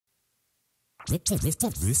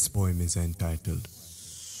This poem is entitled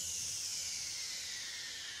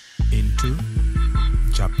Into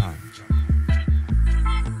Japan,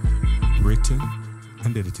 written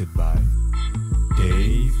and edited by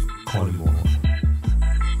DaveColly.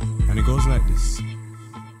 And it goes like this.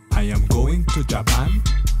 I am going to Japan,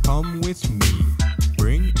 come with me.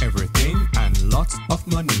 Bring everything and lots of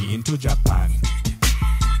money into Japan.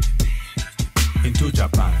 Into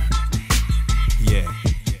Japan. Yeah.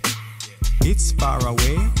 It's far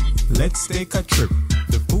away, let's take a trip.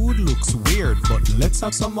 The food looks weird, but let's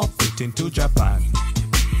have some of it into Japan.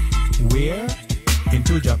 Where?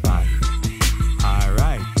 Into Japan.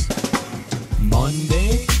 Alright.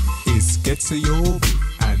 Monday is Getsuyobi,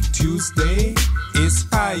 and Tuesday is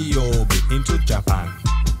Kayobi. Into Japan.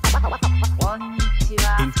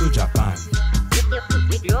 Into Japan.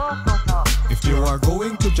 If you are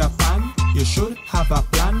going to Japan, you should have a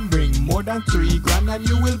plan. Bring more than 3 grand and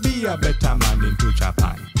you will be a better man. Into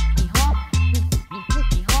Japan.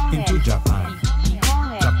 Into Japan.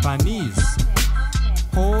 Japanese.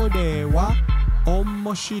 Hore wa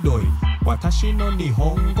omoshiroi. Watashi no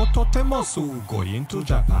nihongo totemo sugoi. Into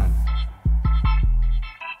Japan.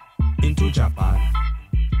 Into Japan.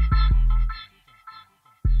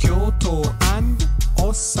 Kyoto and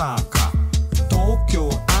Osaka. Tokyo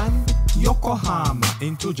and Yokohama.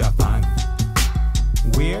 Into Japan.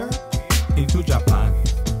 Where? Into Japan.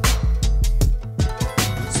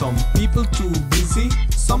 Some people too busy,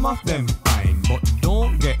 some of them fine, but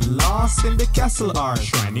don't get lost in the castle or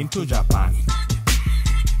shrine. Into Japan.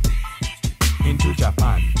 Into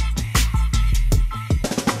Japan.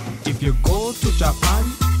 If you go to Japan,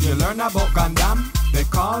 you learn about Gundam. They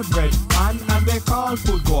call bread pan and they call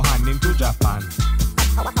food gohan. Into Japan.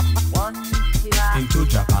 Into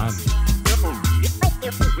Japan.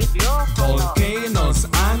 Volcanoes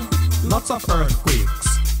and lots of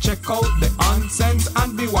earthquakes. Check out the onsens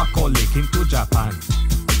and Biwako Lake. Into Japan.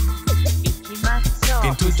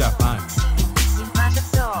 Into Japan.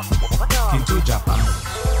 Into Japan.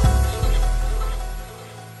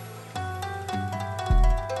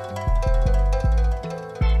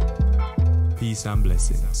 Peace and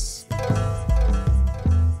blessings.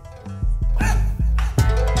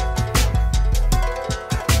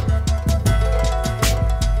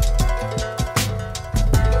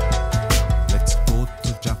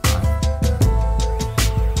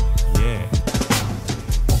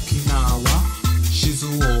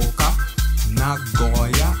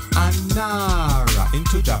 Nagoya and Nara.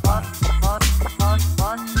 Into Japan.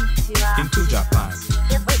 Into Japan.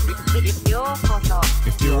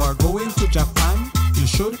 If you are going to Japan, you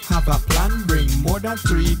should have a plan. Bring more than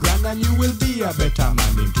 3 grand and you will be a better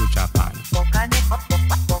man. Into Japan.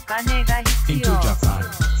 Into Japan.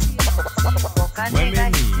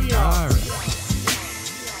 Women, alright.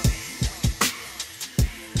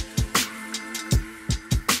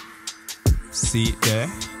 See it there?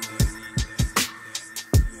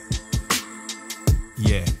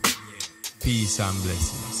 Yeah, peace and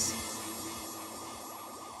blessings.